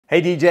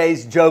Hey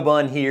DJs, Joe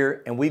Bunn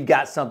here, and we've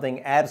got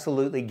something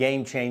absolutely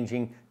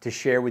game-changing to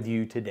share with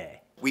you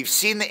today. We've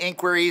seen the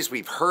inquiries,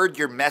 we've heard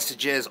your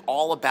messages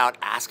all about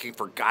asking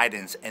for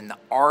guidance in the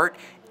art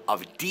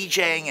of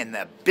DJing and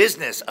the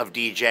business of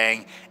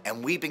DJing,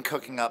 and we've been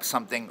cooking up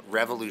something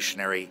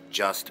revolutionary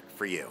just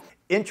for you.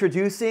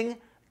 Introducing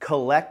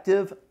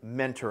Collective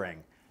Mentoring,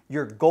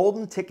 your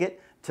golden ticket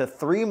to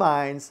 3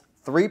 minds,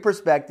 3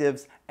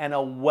 perspectives, and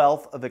a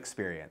wealth of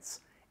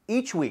experience.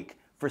 Each week,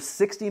 for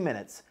 60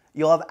 minutes,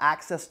 you'll have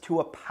access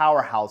to a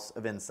powerhouse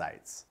of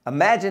insights.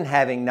 Imagine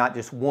having not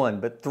just 1,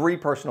 but 3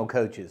 personal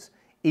coaches,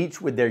 each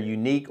with their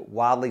unique,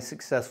 wildly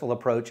successful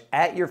approach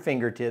at your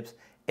fingertips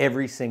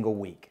every single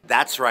week.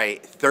 That's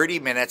right, 30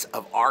 minutes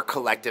of our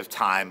collective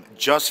time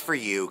just for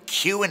you,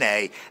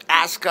 Q&A.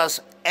 Ask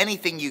us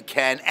anything you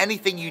can,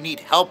 anything you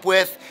need help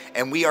with,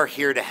 and we are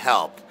here to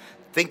help.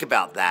 Think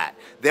about that.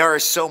 There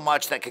is so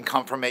much that can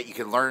come from it. You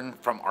can learn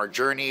from our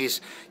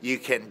journeys. You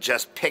can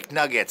just pick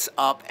nuggets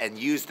up and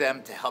use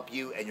them to help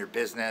you and your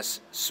business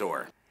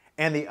soar.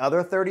 And the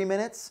other 30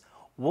 minutes,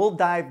 we'll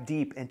dive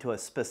deep into a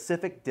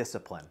specific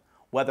discipline,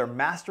 whether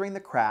mastering the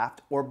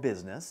craft or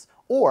business,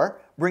 or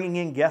bringing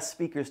in guest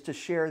speakers to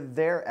share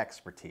their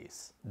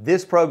expertise.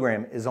 This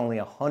program is only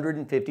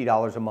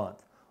 $150 a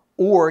month,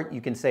 or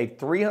you can save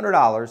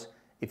 $300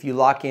 if you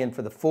lock in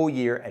for the full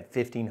year at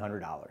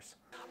 $1,500.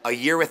 A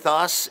year with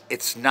us,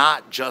 it's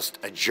not just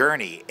a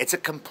journey, it's a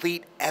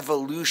complete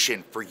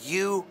evolution for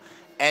you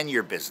and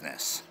your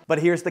business. But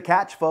here's the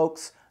catch,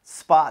 folks.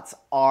 Spots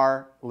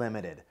are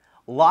limited.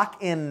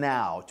 Lock in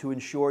now to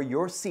ensure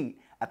your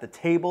seat at the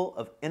table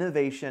of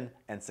innovation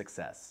and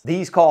success.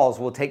 These calls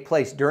will take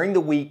place during the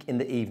week in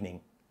the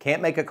evening.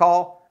 Can't make a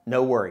call?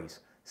 No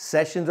worries.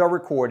 Sessions are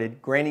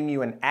recorded, granting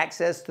you an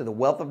access to the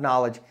wealth of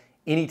knowledge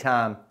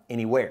anytime,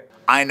 anywhere.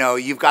 I know,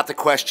 you've got the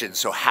question,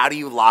 so how do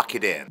you lock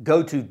it in?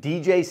 Go to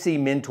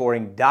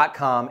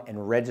djcmentoring.com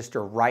and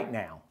register right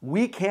now.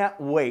 We can't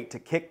wait to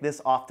kick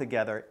this off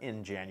together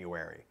in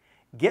January.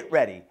 Get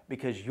ready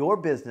because your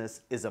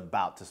business is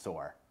about to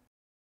soar.